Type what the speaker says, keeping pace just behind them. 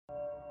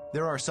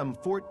There are some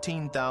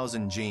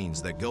 14,000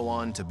 genes that go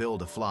on to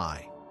build a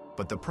fly,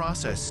 but the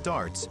process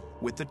starts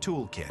with the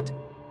toolkit.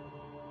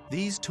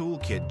 These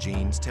toolkit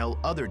genes tell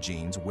other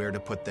genes where to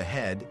put the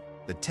head,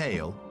 the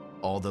tail,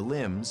 all the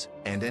limbs,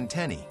 and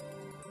antennae.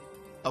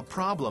 A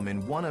problem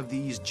in one of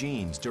these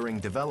genes during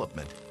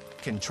development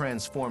can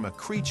transform a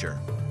creature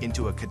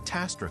into a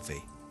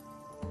catastrophe.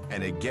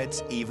 And it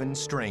gets even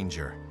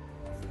stranger.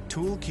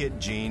 Toolkit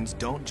genes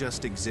don't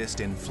just exist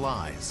in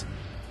flies.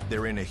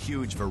 They're in a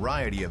huge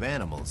variety of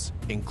animals,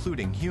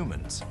 including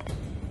humans.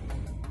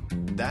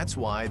 That's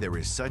why there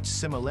is such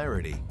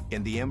similarity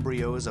in the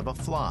embryos of a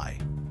fly,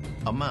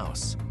 a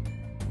mouse,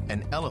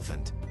 an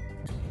elephant,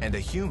 and a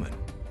human,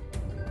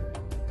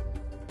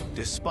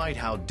 despite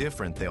how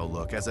different they'll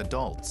look as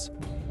adults.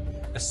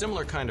 A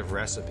similar kind of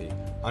recipe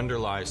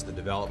underlies the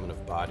development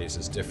of bodies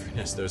as different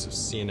as those of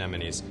sea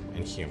anemones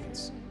and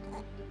humans.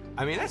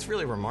 I mean, that's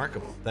really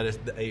remarkable, that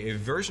a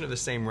version of the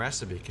same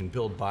recipe can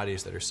build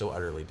bodies that are so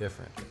utterly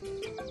different.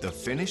 The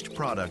finished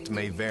product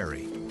may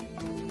vary.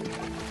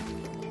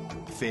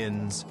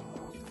 Fins,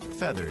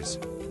 feathers,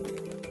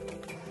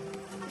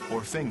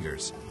 or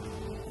fingers.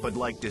 But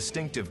like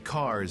distinctive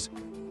cars,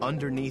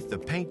 underneath the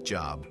paint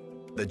job,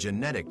 the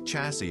genetic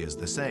chassis is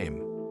the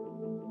same.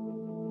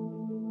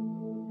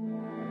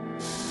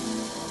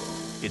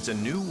 It's a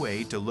new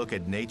way to look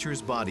at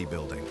nature's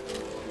bodybuilding.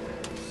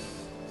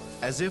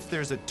 As if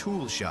there's a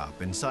tool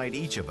shop inside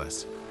each of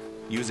us,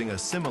 using a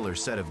similar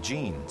set of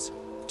genes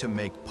to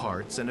make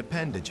parts and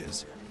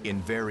appendages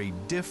in very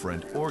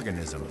different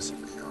organisms.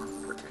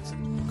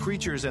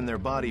 Creatures and their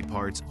body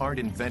parts aren't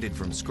invented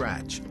from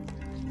scratch.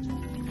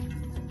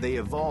 They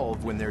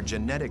evolve when their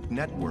genetic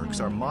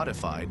networks are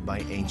modified by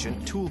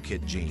ancient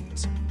toolkit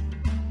genes.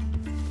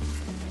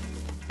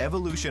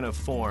 Evolution of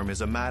form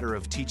is a matter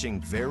of teaching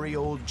very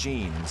old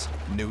genes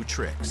new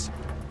tricks.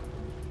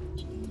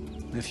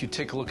 If you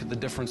take a look at the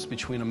difference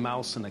between a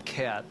mouse and a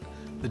cat,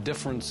 the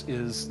difference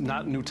is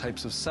not new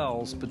types of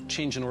cells, but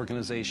change in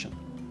organization.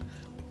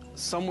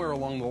 Somewhere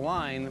along the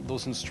line,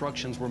 those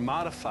instructions were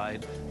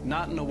modified,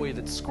 not in a way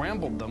that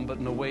scrambled them, but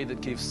in a way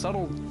that gave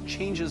subtle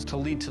changes to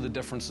lead to the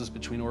differences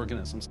between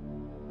organisms.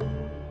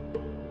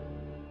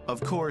 Of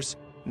course,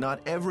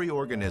 not every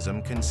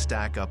organism can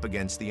stack up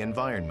against the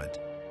environment.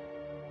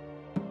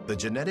 The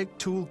genetic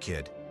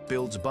toolkit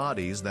builds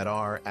bodies that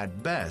are,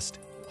 at best,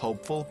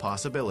 hopeful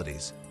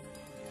possibilities.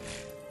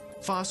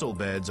 Fossil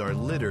beds are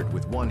littered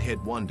with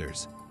one-hit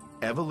wonders,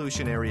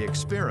 evolutionary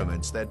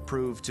experiments that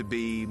prove to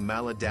be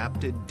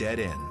maladapted dead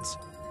ends.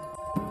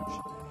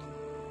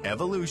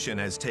 Evolution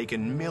has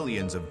taken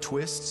millions of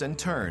twists and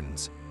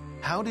turns.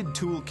 How did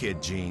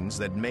toolkit genes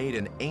that made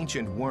an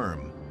ancient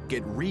worm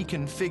get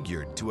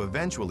reconfigured to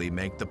eventually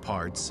make the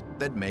parts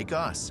that make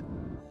us?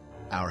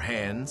 Our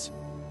hands,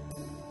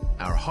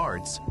 our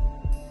hearts,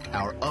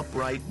 our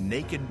upright,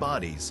 naked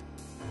bodies,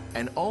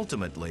 and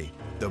ultimately,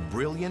 the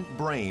brilliant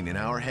brain in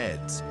our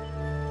heads.